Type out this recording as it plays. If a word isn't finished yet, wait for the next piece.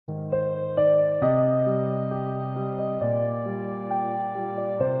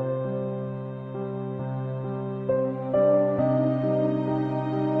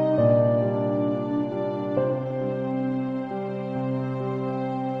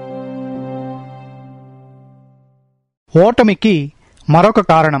ఓటమికి మరొక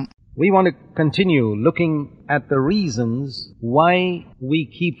కారణం. We want to continue looking at the reasons why we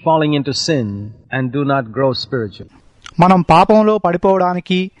keep falling into sin and do not grow spiritually. మనం పాపంలో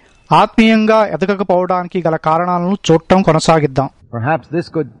పడిపోవడానికి, ఆత్మీయంగా ఎదగకపోవడానికి గల కారణాలను చూడటం కొనసాగిద్దాం. Perhaps this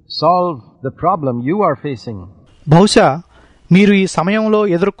could solve the problem you are facing. బహుశా మీరు ఈ సమయంలో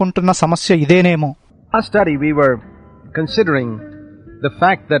ఎదుర్కొంటున్న సమస్య ఇదేనేమో. Last study we were considering the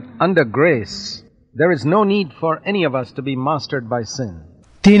fact that under grace there is no need for any of us to be mastered by sin.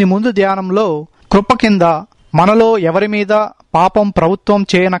 దీని ముందు ధ్యానంలో కృప కింద మనలో ఎవరి మీద పాపం ప్రభుత్వం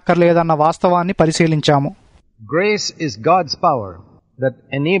చేయనక్కర్లేదన్న వాస్తవాన్ని పరిశీలించాము. Grace is God's power that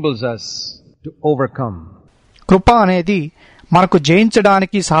enables us to overcome. కృప అనేది మనకు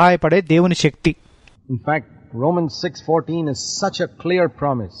జయించడానికి సహాయపడే దేవుని శక్తి. In fact, Romans 6:14 is such a clear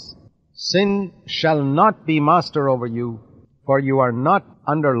promise. Sin shall not be master over you, for you are not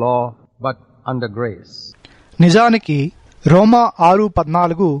under law, but under grace. నిజానికి రోమా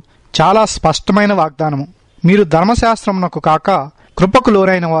 6:14 చాలా స్పష్టమైన వాగ్దానము. మీరు ధర్మశాస్త్రమునకు కాక కృపకు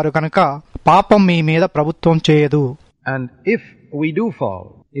లోరైన వారు కనుక పాపం మీ మీద ప్రభుత్వం చేయదు. And if we do fall,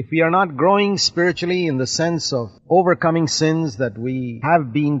 if we are not growing spiritually in the sense of overcoming sins that we have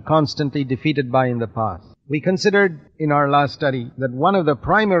been constantly defeated by in the past, we considered in our last study that one of the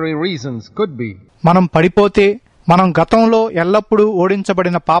primary reasons could be మనం పడిపోతే, మనం గతంలో ఎల్లప్పుడూ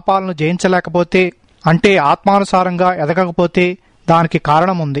ఓడించబడిన పాపాలను జయించలేకపోతే, అంటే ఆత్మానుసారంగా ఎదగకపోతే దానికి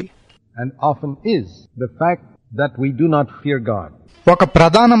కారణం ఉంది. And often is the fact that we do not fear God. ఒక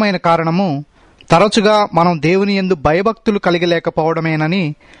ప్రధానమైన కారణము తరచుగా మనం దేవుని యందు భయభక్తులు కలిగి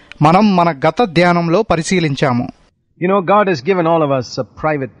లేకపోవడమేనని మనం మన గత ధ్యానంలో పరిశీలించాము. You know, God has given all of us a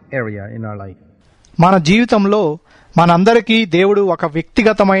private area in our life. మన జీవితంలో మనందరికీ దేవుడు ఒక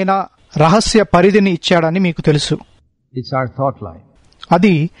వ్యక్తిగతమైన రహస్య పరిధిని ఇచ్చాడని మీకు తెలుసు. It's our thought life.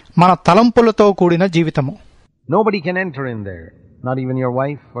 అది మన తలంపులతో కూడిన జీవితము. Nobody can enter in there, not even your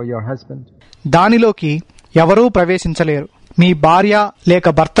wife or your husband. దానిలోకి ఎవరూ ప్రవేశించలేరు. మీ భార్య లేక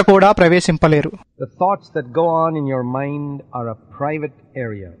భర్త కూడా ప్రవేశింపలేరు. The thoughts that go on in your mind are a private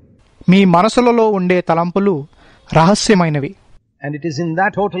area. మీ మనసులలో ఉండే తలంపులు రహస్యమైనవి. And it is in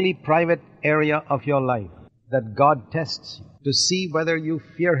that totally private area of your life that God tests you to see whether you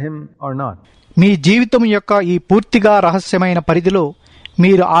fear Him or not. మీ జీవితం యొక్క ఈ పూర్తిగా రహస్యమైన పరిధిలో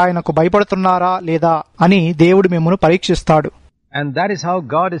మీరు ఆయనకు భయపడుతున్నారా లేదా అని దేవుడు మిమ్మల్ని పరీక్షిస్తాడు. And that is how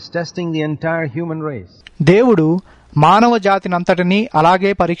God is testing the entire human race. దేవుడు మానవ జాతినంతటినీ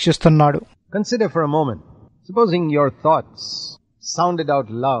అలాగే పరీక్షిస్తున్నాడు. Consider for a moment, supposing your thoughts sounded out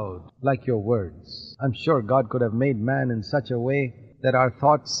loud like your words. I'm sure God could have made man in such a way that our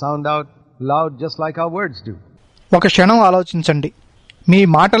thoughts sound out loud just like our words do. ఒక క్షణం ఆలోచించండి. మీ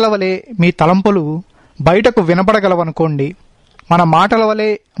మాటల వలె మీ తలంపులు బయటకు వినబడగలవనుకోండి. మన మాటల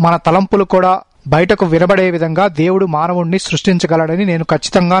వలె మన తలంపులు కూడా బయటకు వినబడే విధంగా దేవుడు మానవుణ్ణి సృష్టించగలడని నేను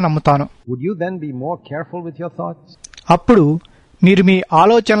ఖచ్చితంగా నమ్ముతాను. Would you then be more careful with your thoughts? అప్పుడు మీరు మీ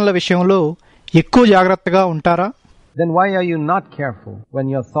ఆలోచనల విషయంలో ఎక్కువ జాగ్రత్తగా ఉంటారా? Then why are you not careful when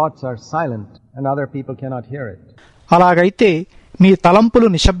your thoughts are silent and other people cannot hear it? అలాగైతే మీ తలంపులు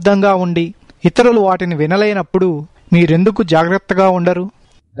నిశ్శబ్దంగా ఉండి ఇతరులు వాటిని వినలేనప్పుడు మీరెందుకు జాగ్రత్తగా ఉండరు?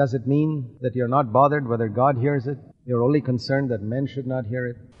 Does it mean that you're not bothered whether God hears it? You're only concerned that men should not hear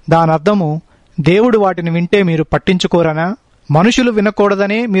it? దాని అర్థము దేవుడు వాటిని వింటే మీరు పట్టించుకోరనా? మనుషులు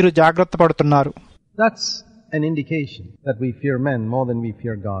వినకూడదనే మీరు జాగ్రత్త పడుతున్నారు. That's an indication that we fear men more than we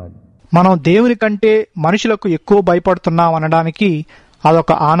fear God. మనం దేవుని కంటే మనుషులకు ఎక్కువ భయపడుతున్నాం అనడానికి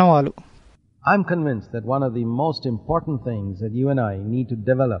అదొక ఆనవాలు. I'm convinced that one of the most important things that you and I need to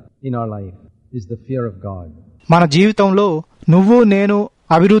develop in our life is the fear of God. మన జీవితంలో నువ్వు నేను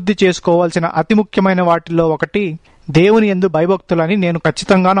అభివృద్ధి చేసుకోవాల్సిన అతి ముఖ్యమైన వాటిల్లో ఒకటి దేవుని యందు భయభక్తులని నేను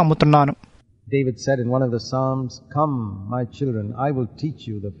ఖచ్చితంగా నమ్ముతున్నాను. David said in one of the Psalms, "Come, my children, I will teach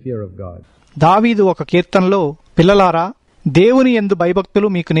you the fear of God." దావీదు ఒక కీర్తనలో పిల్లలారా దేవుని యందు భయభక్తులు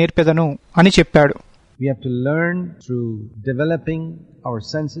మీకు నేర్పెదను అని చెప్పాడు. We have to learn through developing our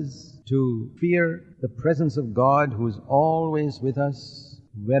senses to fear the presence of God who is always with us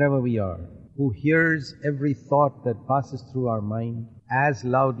wherever we are, who hears every thought that passes through our mind as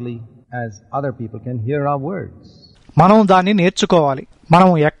loudly as other people can hear our words. మనం దాన్ని నేర్చుకోవాలి.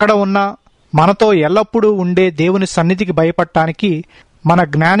 మనం ఎక్కడ ఉన్నా మనతో ఎల్లప్పుడూ ఉండే దేవుని సన్నిధికి భయపడటానికి మన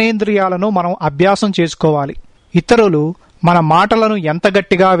జ్ఞానేంద్రియాలను మనం అభ్యాసం చేసుకోవాలి. ఇతరులు మన మాటలను ఎంత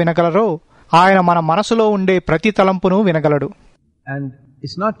గట్టిగా వినగలరో ఆయన మన మనసులో ఉండే ప్రతి తలంపును వినగలడు. And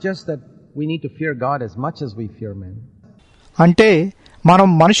it's not just that we need to fear God as much as we fear men. అంటే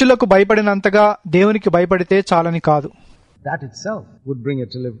మనం మనుషులకు భయపడినంతగా దేవునికి భయపడితే చాలని కాదు. That itself would bring a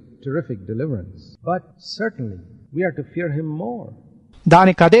terrific deliverance. But certainly we are to fear Him more.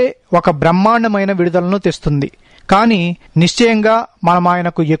 దానికదే ఒక బ్రహ్మాండమైన విడుదలను తెస్తుంది. కానీ నిశ్చయంగా మనం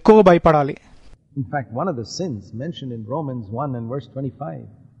ఆయనకు ఎక్కువ భయపడాలి. In fact, one of the sins mentioned in Romans 1 and verse 25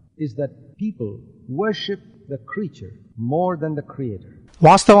 is that people worship the creature more than the Creator.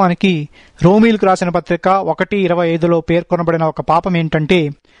 వాస్తవానికి రోమీలకు రాసిన పత్రిక 1:25లో పేర్కొనబడిన ఒక పాపం ఏంటంటే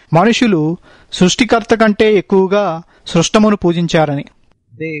మనుషులు సృష్టికర్త కంటే ఎక్కువగా సృష్టమును పూజించారని.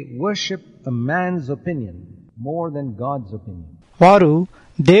 They worship a man's opinion more than God's opinion. వారు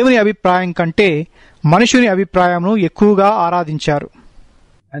దేవుని అభిప్రాయం కంటే మనుషుని అభిప్రాయంను ఎక్కువగా ఆరాధించారు.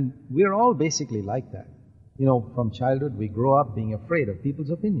 And we're all basically like that. From childhood we grow up being afraid of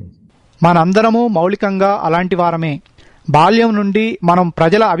people's opinions. మనందరము మౌలికంగా అలాంటి వారమే. బాల్యం నుండి మనం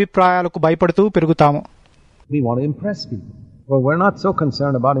ప్రజల అభిప్రాయాలకు భయపడుతూ పెరుగుతాము. We want to impress people. But we're not so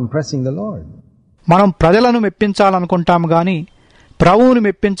concerned about impressing the Lord. మనం ప్రజలను మెప్పించాలనుకుంటాము గాని ప్రభువును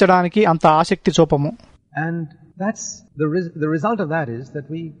మెప్పించడానికి అంత ఆసక్తి చూపము. And that's the result of that is that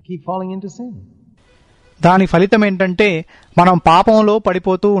we keep falling into sin. దాని ఫలితం ఏంటంటే మనం పాపంలో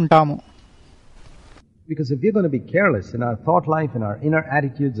పడిపోతూ ఉంటాము. Because if we're going to be careless in our thought life, in our inner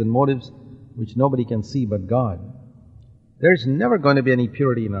attitudes and motives, which nobody can see but God, there's never going to be any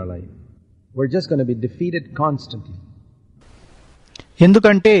purity in our life. We're just going to be defeated constantly.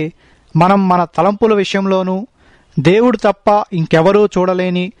 ఎందుకంటే మనం మన తలంపుల విషయంలోనూ దేవుడు తప్ప ఇంకెవరూ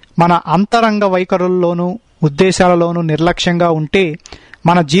చూడలేని మన అంతరంగ వైఖరుల్లోనూ ఉద్దేశాలలోనూ నిర్లక్ష్యంగా ఉంటే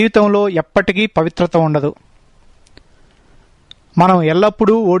మన జీవితంలో ఎప్పటికీ పవిత్రత ఉండదు. మనం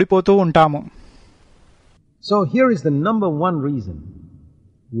ఎల్లప్పుడూ ఓడిపోతూ ఉంటాము. So here is the number one reason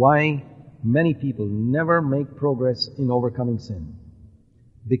why many people never make progress in overcoming sin.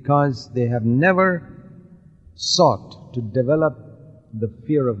 Because they have never sought to develop the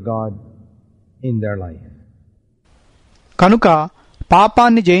fear of God in their life. కనుక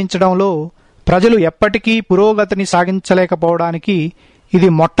పాపాన్ని జయించడంలో ప్రజలు ఎప్పటికీ పురోగతిని సాగించలేకపోవడానికి ఇది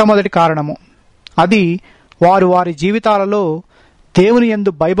మొట్టమొదటి కారణము. అది వారు వారి జీవితాలలో దేవుని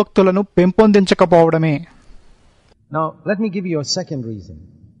యందు భయభక్తులను పెంపొందించకపోవడమే. Now, let me give you a second reason.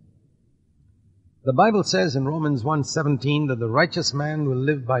 The Bible says in Romans 1:17 that the righteous man will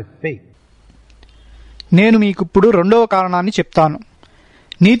live by faith. నేను మీకు ఇప్పుడు రెండవ కారణాన్ని చెప్తాను.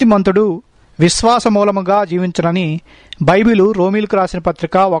 నీతిమంతుడు విశ్వాస మూలముగా జీవించనని బైబిలు రోమీలకు రాసిన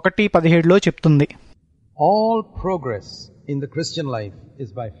పత్రిక 1:17లో చెప్తుంది. All progress in the Christian life is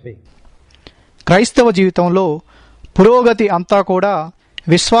by faith. క్రైస్తవ జీవితంలో పురోగతి అంతా కూడా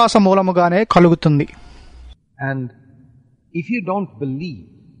విశ్వాస మూలముగానే కలుగుతుంది. And if you don't believe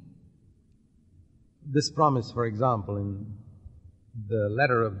this promise, for example, in the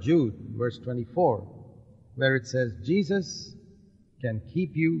letter of Jude, verse 24, where it says, Jesus can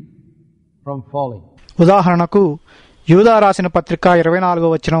keep you from falling. ఉదాహరణకు యూదా రాసిన పత్రిక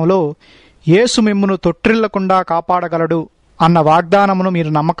 24వ వచనంలో యేసు మిమ్మును తొట్టిల్లకుండా కాపాడగలడు అన్న వాగ్దానమును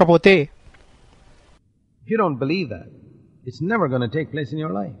మీరు నమ్మకపోతే, if you don't believe that, it's never going to take place in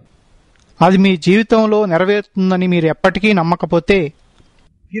your life. అది మీ జీవితంలో నెరవేరుతుందని మీరు ఎప్పటికీ నమ్మకపోతే,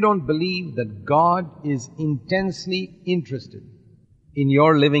 if you don't believe that God is intensely interested in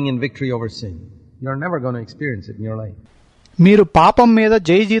your living in victory over sin, you're never going to experience it in your life. మీరు పాపం మీద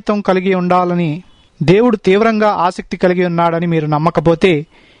జయజీతం కలిగి ఉండాలని దేవుడు తీవ్రంగా ఆసక్తి కలిగి ఉన్నాడని మీరు నమ్మకపోతే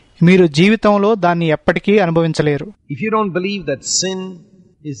మీరు జీవితంలో దాన్ని ఎప్పటికీ అనుభవించలేరు. If you don't believe that sin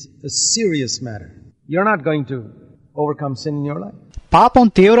is a serious matter, you're not going to overcome sin in your life. పాపం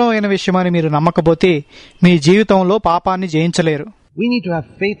తీవ్రమైన విషయమని మీరు నమ్మకపోతే మీ జీవితంలో పాపాన్ని జయించలేరు. We need to have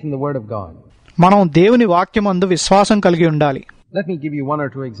faith in the word of God. మనం దేవుని వాక్యమందు విశ్వాసం కలిగి ఉండాలి. Let me give you one or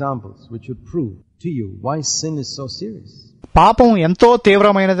two examples which would prove to you why sin is so serious. పాపం ఎంతో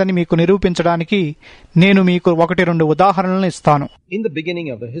తీవ్రమైనదని మీకు నిరూపించడానికి నేను మీకు 1-2 ఉదాహరణలను ఇస్తాను. In the beginning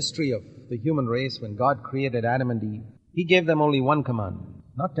of the history of the human race, when God created Adam and Eve, He gave them only one commandment,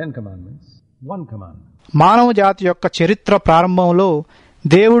 not 10 commandments, one commandment. మానవ జాతి యొక్క చరిత్ర ప్రారంభంలో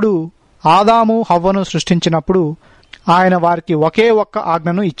దేవుడు ఆదాము హవ్వను సృష్టించినప్పుడు ఆయన వారికి ఒకే ఒక్క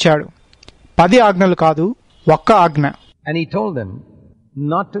ఆజ్ఞను ఇచ్చాడు. 10 ఆజ్ఞలు కాదు, ఒక్క ఆజ్ఞ. And He told them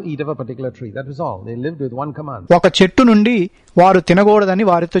not to eat of a particular tree. That was all. They lived with one command. ఒక చెట్టు నుండి వారు తినకూడదని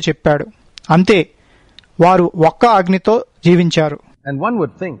వారితో చెప్పాడు. అంతే, వారు ఒక్క ఆజ్ఞతో జీవించారు. And one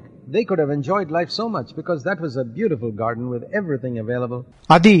would think they could have enjoyed life so much because that was a beautiful garden with everything available.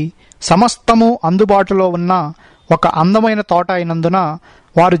 అది సమస్తము అందుబాటులో ఉన్న ఒక అందమైన తోట అయినందున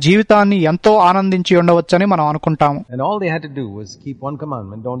వారు జీవితాన్ని ఎంతో ఆనందించి ఉండవచ్చని మనం అనుకుంటాము. And all they had to do was keep one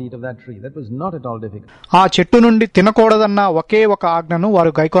commandment, don't eat of that tree. That was not at all difficult. ఆ చెట్టు నుండి తినకూడదన్న ఒకే ఒక ఆజ్ఞను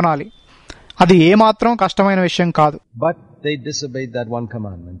వారు గైకొనాలి. అది ఏమాత్రం కష్టమైన విషయం కాదు. But they disobeyed that one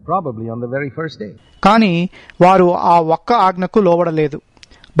commandment, probably on the very first day. కానీ వారు ఆ ఒక్క ఆజ్ఞకు లోబడలేదు.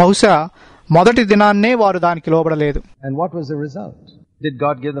 బహుశా మొదటి దినాన్నే వారు దానికి లోబడలేదు. And what was the result? Did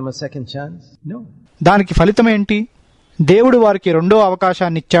God give them a second chance? No. దానికి ఫలితమేంటి? దేవుడు వారికి రెండో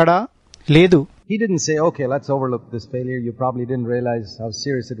అవకాశాన్ని ఇచ్చాడా? లేదు. He didn't say, okay, let's overlook this failure. You probably didn't realize how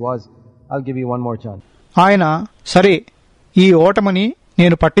serious it was. I'll give you one more chance. ఆయన సరే, ఈ ఓటమిని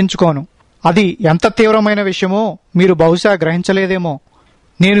నేను పట్టించుకోను, అది ఎంత తీవ్రమైన విషయమో మీరు బహుశా గ్రహించలేదేమో,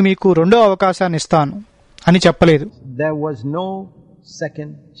 నేను మీకు రెండో అవకాశాన్ని ఇస్తాను అని చెప్పలేదు. There was no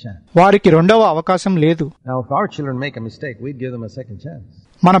second chance. వారికి రెండవ అవకాశం లేదు. Now, if our children make a mistake, we'd give them a second chance.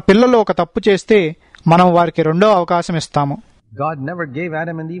 మన పిల్లలు ఒక తప్పు చేస్తే మనం వారికి రెండో అవకాశం ఇస్తాము. God never gave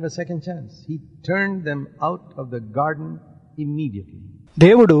Adam and Eve a second chance. He turned them out of the garden immediately.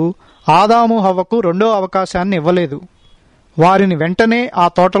 దేవుడు ఆదాము హవ్వకు రెండో అవకాశాన్ని ఇవ్వలేదు. వారిని వెంటనే ఆ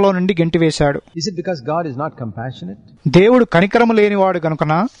తోటలో నుండి గెంటివేశాడు. Is it because God is not compassionate? దేవుడు కనికరము లేనివాడు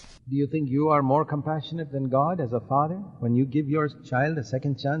గనుకనా? Do you think you are more compassionate than God as a father when you give your child a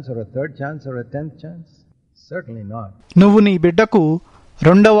second chance or a third chance or a 10th chance? Certainly not. నువ్వు నీ బిడ్డకు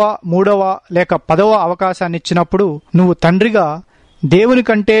రెండవ, మూడవ లేక 10వ అవకాశాన్ని ఇచ్చినప్పుడు నువ్వు తండ్రిగా దేవుని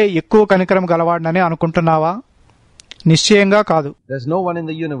కంటే ఎక్కువ కనికరం గలవాడనని అనుకుంటున్నావా? నిశ్చయంగా కాదు. There's no one in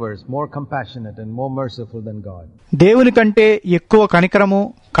the universe more compassionate and more merciful than God. దేవుని కంటే ఎక్కువ కనికరము,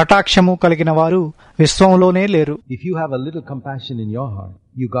 కటాక్షము కలిగిన వారు విశ్వంలోనే లేరు. If you have a little compassion in your heart,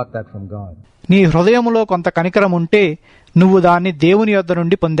 you got that from God. నీ హృదయములో కొంత కనికరం ఉంటే నువ్వు దాన్ని దేవుని యొద్ద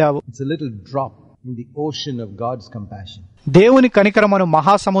నుండి పొందావు. It's a little drop in the ocean of God's compassion. దేవుని కనికరమను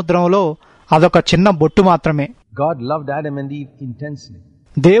మహాసముద్రంలో అదొక చిన్న బొట్టు మాత్రమే. God loved Adam and Eve intensely.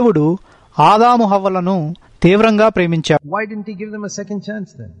 దేవుడు ఆదాము హవ్వలను తీవ్రంగా ప్రేమించాడు. Why didn't he give them a second chance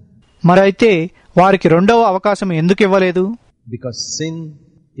then? మరైతే వారికి రెండవ అవకాశం ఎందుకు ఇవ్వలేదు? Because sin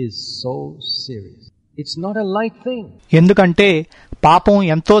is so serious. It's not a light thing. ఎందుకంటే పాపం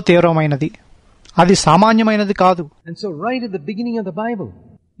ఎంతో తీవ్రమైనది, అది సామాన్యమైనది కాదు. And so right at the beginning of the Bible,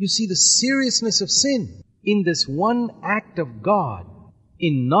 you see the seriousness of sin in this one act of God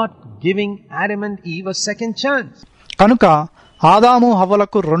in not giving Adam and Eve a second chance. కనుక ఆదాము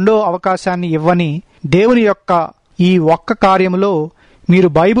హవ్వలకు రెండో అవకాశాన్ని ఇవ్వని దేవుని యొక్క ఈ ఒక్క కార్యములో మీరు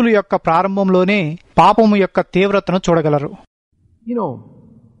బైబిల్ యొక్క ప్రారంభంలోనే పాపము యొక్క తీవ్రతను చూడగలరు. You know,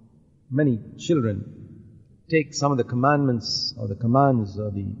 many children take some of the commandments or the commands or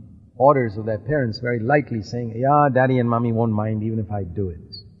the orders of their parents very lightly, saying, yeah, daddy and mommy won't mind even if I do it.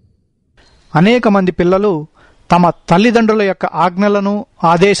 అనేక మంది పిల్లలు తమ తల్లిదండ్రుల యొక్క ఆజ్ఞలను,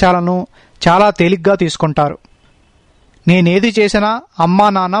 ఆదేశాలను చాలా తేలిగ్గా తీసుకుంటారు. నేనేది చేసినా అమ్మా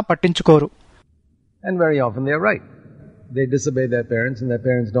నాన్న పట్టించుకోరు. And very often they are right. They disobey their parents and their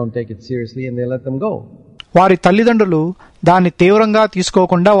parents don't take it seriously and they let them go. వారి తల్లిదండ్రులు దాన్ని తీవ్రంగా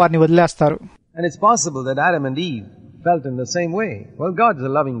తీసుకోకుండా వారిని వదిలేస్తారు. And it's possible that Adam and Eve felt in the same way. Well, God's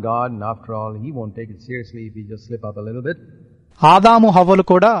a loving God and after all, He won't take it seriously if we just slip up a little bit. ఆదాము హవ్వలు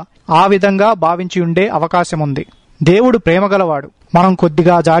కూడా ఆ విధంగా భావించి ఉండే అవకాశం ఉంది. దేవుడు ప్రేమగలవాడు, మనం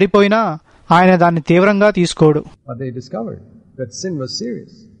కొద్దిగా జారిపోయినా ఆయన దాన్ని తీవ్రంగా తీసుకోడు. But they discovered that sin was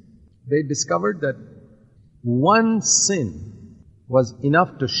serious. They discovered that one sin was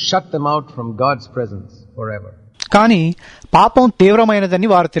enough to shut them out from God's presence forever. కానీ పాపం తీవ్రమైనదని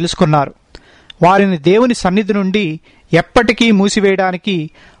వారు తెలుసుకున్నారు. వారిని దేవుని సన్నిధి నుండి ఎప్పటికీ మూసివేయడానికి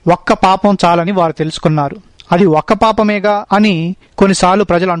ఒక్క పాపం చాలని వారు తెలుసుకున్నారు. అది ఒక్క పాపమేగా అని కొన్నిసార్లు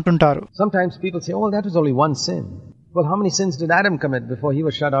ప్రజలు అంటుంటారు. Sometimes people say, oh, that was only one sin. Well, how many sins did Adam commit before he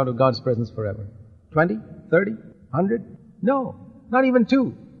was shut out of God's presence forever? 20? 30? 100? No, not even 2.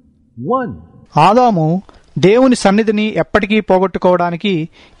 1. ఆదాము దేవుని సన్నిధిని ఎప్పటికీ పోగొట్టుకోవడానికి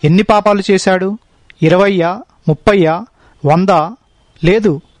ఎన్ని పాపాలు చేశాడు? 20, 30, 100?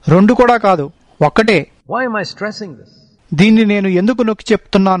 లేదు, 2 కూడా కాదు, ఒక్కటే. Why am I stressing this? దీన్ని నేను ఎందుకు నొక్కి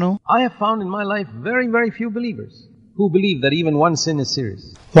చెప్తున్నాను? I have found in my life very, very few believers who believe that even one sin is serious.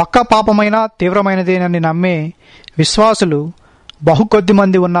 ఒక్క పాపమైనా తీవ్రమైనదేనని నమ్మే విశ్వాసులు బహు కొద్ది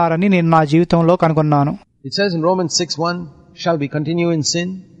మంది ఉన్నారని నేను నా జీవితంలో కనుగొన్నాను. It says in Romans 6:1, shall we continue in sin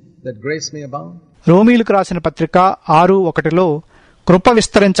that grace may abound? రోమీయులకు రాసిన పత్రిక 6:1లో కృప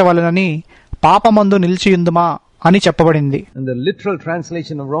విస్తరించవలెనని పాపమందు నిలిచియుందుమా అని చెప్పబడింది. And the literal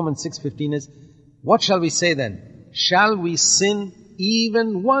translation of Romans 6:15 is, what shall we say then? Shall we sin even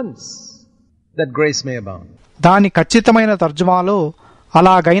once that grace may abound? దాని ఖచ్చితమైన తర్జుమాలో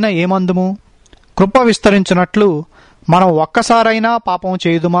అలాగైనా ఏమందుము, కృప విస్తరించినట్లు మనం ఒక్కసారైనా పాపం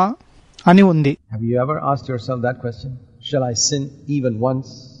చేయుదుమా అని ఉంది. Have you ever asked yourself that question? Shall I sin even once?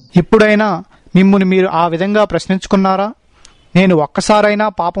 ఇప్పుడైనా మిమ్ముని మీరు ఆ విధంగా ప్రశ్నించుకున్నారా? నేను ఒక్కసారైనా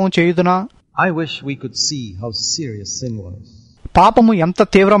పాపం చేయుదునా? I wish we could see how serious sin was. పాపము ఎంత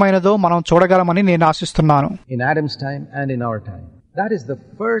తీవ్రమైనదో మనం చూడగలమని నేను ఆశిస్తున్నాను. In Adam's time and in our time. That is the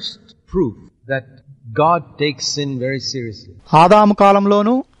first proof that God takes sin very seriously. ఆదాము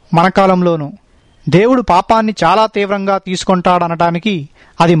కాలంలోను మన కాలంలోను దేవుడు పాపాన్ని చాలా తీవ్రంగా తీసుకుంటాడనటానికి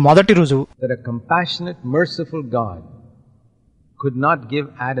అది మొదటి రుజువు. That a compassionate, merciful God could not give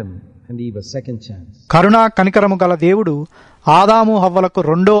Adam and Eve a second chance. కరుణా కనికరము గల దేవుడు ఆదాము హవ్వలకు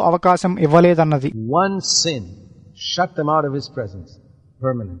రెండో అవకాశం ఇవ్వలేదన్నది. One sin shut them out of his presence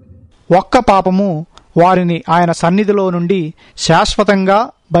permanently. ఒక్క పాపము వారిని ఆయన సన్నిధిలో నుండి శాశ్వతంగా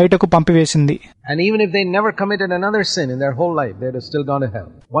బయటకు పంపివేసింది. And even if they never committed another sin in their whole life, they'd have still gone to hell.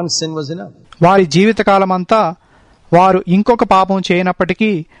 One sin was enough. వారి జీవితకాలమంతా వారు ఇంకొక పాపం చేయనప్పటికీ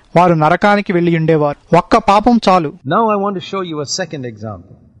వారు నరకానికి వెళ్లి ఉండేవారు. ఒక్క పాపం చాలు. Now I want to show you a second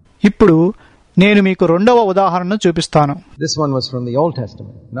example. ఇప్పుడు నేను మీకు రెండవ ఉదాహరణను చూపిస్తాను. This one was from the Old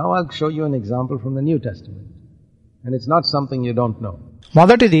Testament. Now I'll show you an example from the New Testament. And it's not something you don't know.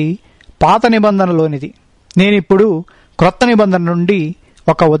 మొదటిది పాత నిబంధనలోనిది. నేనిప్పుడు క్రొత్త నిబంధన నుండి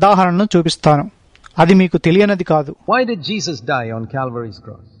ఒక ఉదాహరణను చూపిస్తాను. అది మీకు తెలియనిది కాదు. Why did Jesus die on Calvary's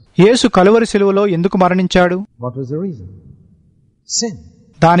cross? యేసు కలువరి శిలువలో ఎందుకు మరణించాడు? What was the reason? Sin.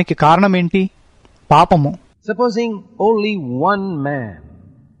 దానికి కారణమేంటి? పాపము. Supposing only one man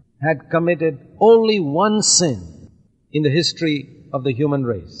had committed only one sin in the history of the human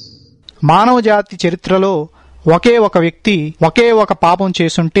race. మానవ జాతి చరిత్రలో ఒకే ఒక వ్యక్తి ఒకే ఒక పాపం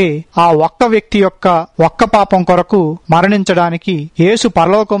చేసుంటే ఆ ఒక్క వ్యక్తి యొక్క ఒక్క పాపం కొరకు మరణించడానికి యేసు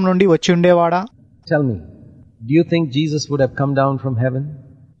పరలోకం నుండి వచ్చి ఉండేవాడా? Tell me, do you think Jesus would have come down from heaven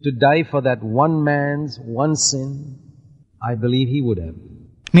to die for that one man's one sin? I believe he would have.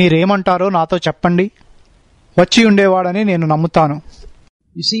 మీరేమంటారో నాతో చెప్పండి. వచ్చి ఉండేవాడని నేను నమ్ముతాను.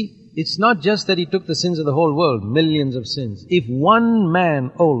 You see, it's not just that he took the sins of the whole world, millions of sins. If one man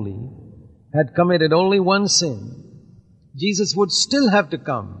only had committed only one sin, Jesus would still have to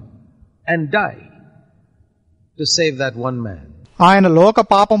come and die to save that one man. ఆయన లోక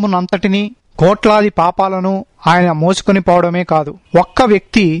పాపమునంతటిని కోట్లాది పాపాలను ఆయన మోసుకొని పోవడమే కాదు, ఒక్క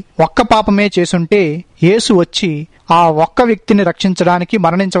వ్యక్తి ఒక్క పాపమే చేసుంటే యేసు వచ్చి ఆ ఒక్క వ్యక్తిని రక్షించడానికి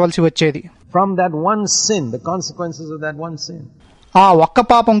మరణించవలసి వచ్చేది. From that one sin, the consequences of that one sin. ఆ ఒక్క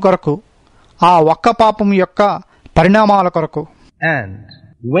పాపం కొరకు, ఆ ఒక్క పాపం యొక్క పరిణామాల కొరకు. And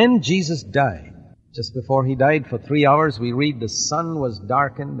when Jesus died, just before he died for 3 hours, we read the sun was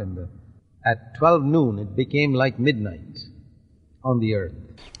darkened and at 12 noon it became like midnight on the earth.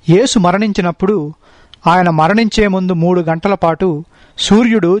 యేసు మరణించినప్పుడు ఆయన మరణించే ముందు 3 గంటల పాటు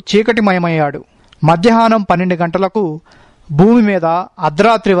సూర్యుడు చీకటిమయమయ్యాడు. మధ్యాహ్నం 12 గంటలకు భూమి మీద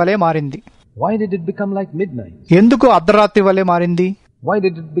అర్ధరాత్రి వలె మారింది. Why did it become like midnight? ఎందుకు అర్ధరాత్రి వలె మారింది? Why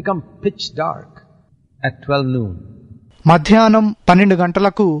did it become pitch dark at 12 noon? మధ్యాహ్నం 12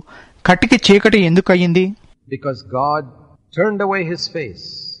 గంటలకు కటికి చీకటి ఎందుకు అయ్యింది? Because God turned away his face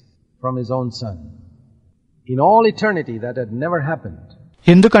from his own son. In all eternity that had never happened.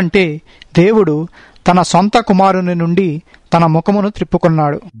 ఎందుకంటే దేవుడు తన సొంత కుమారుని నుండి తన ముఖమును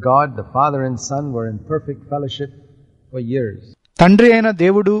త్రిప్పుకున్నాడు. God the Father and Son were in perfect fellowship for years. తండ్రి అయిన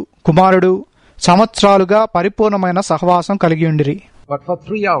దేవుడు కుమారుడు సంవత్సరాలుగా పరిపూర్ణమైన సహవాసం కలిగి ఉండిరి. But for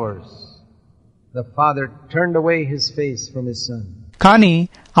 3 hours the Father turned away his face from his son. కానీ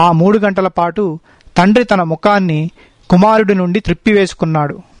ఆ 3 గంటల పాటు తండ్రి తన ముఖాన్ని కుమారుడి నుండి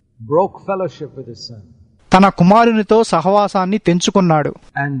త్రిప్పివేసుకున్నాడు. Broke fellowship with his son. తన కుమారునితో సహవాసాన్ని తెంచుకున్నాడు.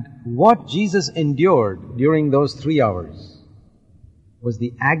 And what Jesus endured during those 3 hours was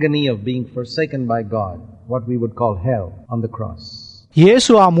the agony of being forsaken by God, what we would call hell, on the cross.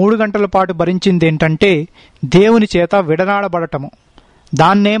 యేసు ఆ 3 గంటల పాటు భరించిందేంటంటే దేవుని చేత విడనాడబడటము.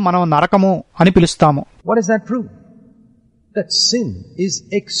 దాన్నే మనం నరకము అని పిలుస్తాము. What does that prove? That sin is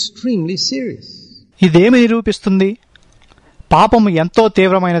extremely serious. ఇదేమి నిరూపిస్తుంది? పాపము ఎంతో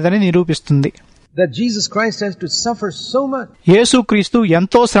తీవ్రమైనదని నిరూపిస్తుంది. That Jesus Christ has to suffer so much. యేసుక్రీస్తు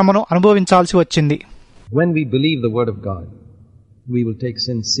ఎంతో శ్రమను అనుభవించాల్సి వచ్చింది. When we believe the word of God, we will take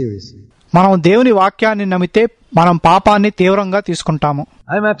sin seriously. మనం దేవుని వాక్యాన్ని నమ్మితే మనం పాపాన్ని తీవ్రంగా తీసుకుంటాము.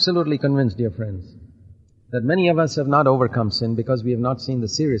 I am absolutely convinced, dear friends, that many of us have not overcome sin because we have not seen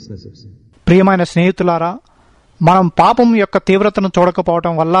the seriousness of sin. ప్రియమైన స్నేహితులారా, మనం పాపం యొక్క తీవ్రతను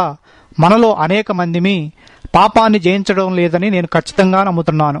చూడకపోవటం వల్ల మనలో అనేక మందిమి పాపాన్ని జయించడం లేదని నేను ఖచ్చితంగా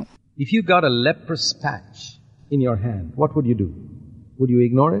నమ్ముతున్నాను. If you got a leprous patch in your hand, what would you do? Would you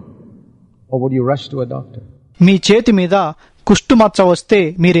ignore it? Or would you rush to a doctor? మీ చేతి మీద కుష్టు మచ్చ వస్తే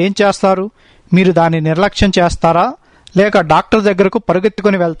మీరేం చేస్తారు? మీరు దాన్ని నిర్లక్ష్యం చేస్తారా లేక డాక్టర్ దగ్గరకు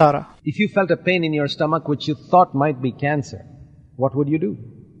పరుగెత్తుకుని వెళ్తారా? If you felt a pain in your stomach which you thought might be cancer, what would you do?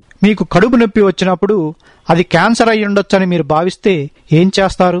 మీకు కడుపు నొప్పి వచ్చినప్పుడు అది క్యాన్సర్ అయి ఉండొచ్చని మీరు భావిస్తే ఏం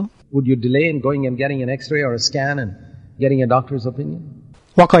చేస్తారు? Would you delay in going and getting an x-ray or a scan and getting a doctor's opinion?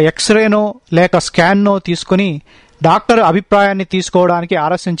 ఒక ఎక్స్రేనో లేక స్కాన్నో తీసుకుని డాక్టర్ అభిప్రాయాన్ని తీసుకోవడానికి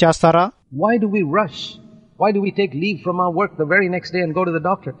ఆలస్యం చేస్తారా? Why do we rush Why do we take leave from our work the very next day and go to the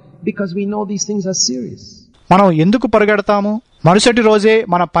doctor? Because we know these things are serious. మనం ఎందుకు పరిగెడతాము? మరుసటి రోజే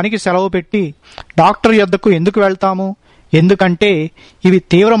మన పనికి సెలవు పెట్టి డాక్టర్ యొద్దకు ఎందుకు వెళ్తాము? ఎందుకంటే ఇవి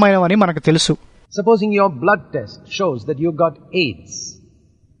తీవ్రమైనవని మనకు తెలుసు. Supposing your blood test shows that you got AIDS,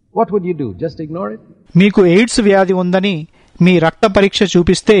 what would you do? Just ignore it? మీకు ఎయిడ్స్ వ్యాధి ఉందని మీ రక్త పరీక్ష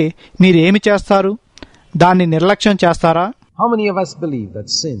చూపిస్తే మీరు ఏమి చేస్తారు? దాన్ని నిర్లక్ష్యం చేస్తారా? How many of us believe that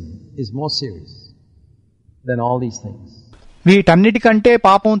sin is more serious than all these things? వీటన్నిటికంటే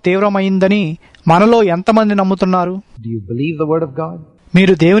పాపం తీవ్రమైందని మనలో ఎంతమంది నమ్ముతున్నారు? Do you believe the word of God?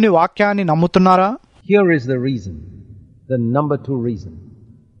 మీరు దేవుని వాక్యాన్ని నమ్ముతున్నారా? Here is the reason, the number 2 reason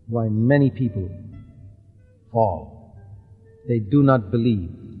why many people fall. They do not believe.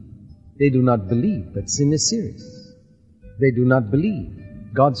 They do not believe that sin is serious. They do not believe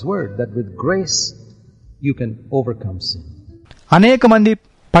God's word that with grace you can overcome sin. అనేక మంది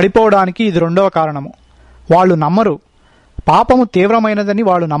పడిపోవడానికి ఇది రెండవ కారణము. వాళ్ళు నమ్మరు. పాపము తీవ్రమైనదని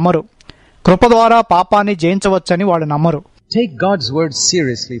వాళ్ళు నమ్మరు. కృప ద్వారా పాపాన్ని జయించవచ్చని వాళ్ళు నమ్మరు. Take God's word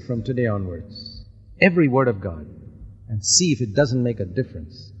seriously from today onwards. Every word of God. And see if it doesn't make a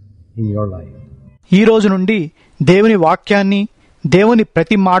difference in your life. ఈ రోజు నుండి దేవుని వాక్యాన్ని, దేవుని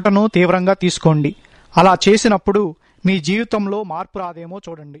ప్రతి మాటను తీవ్రంగా తీసుకోండి. అలా చేసినప్పుడు మీ జీవితంలో మార్పు రాదేమో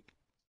చూడండి.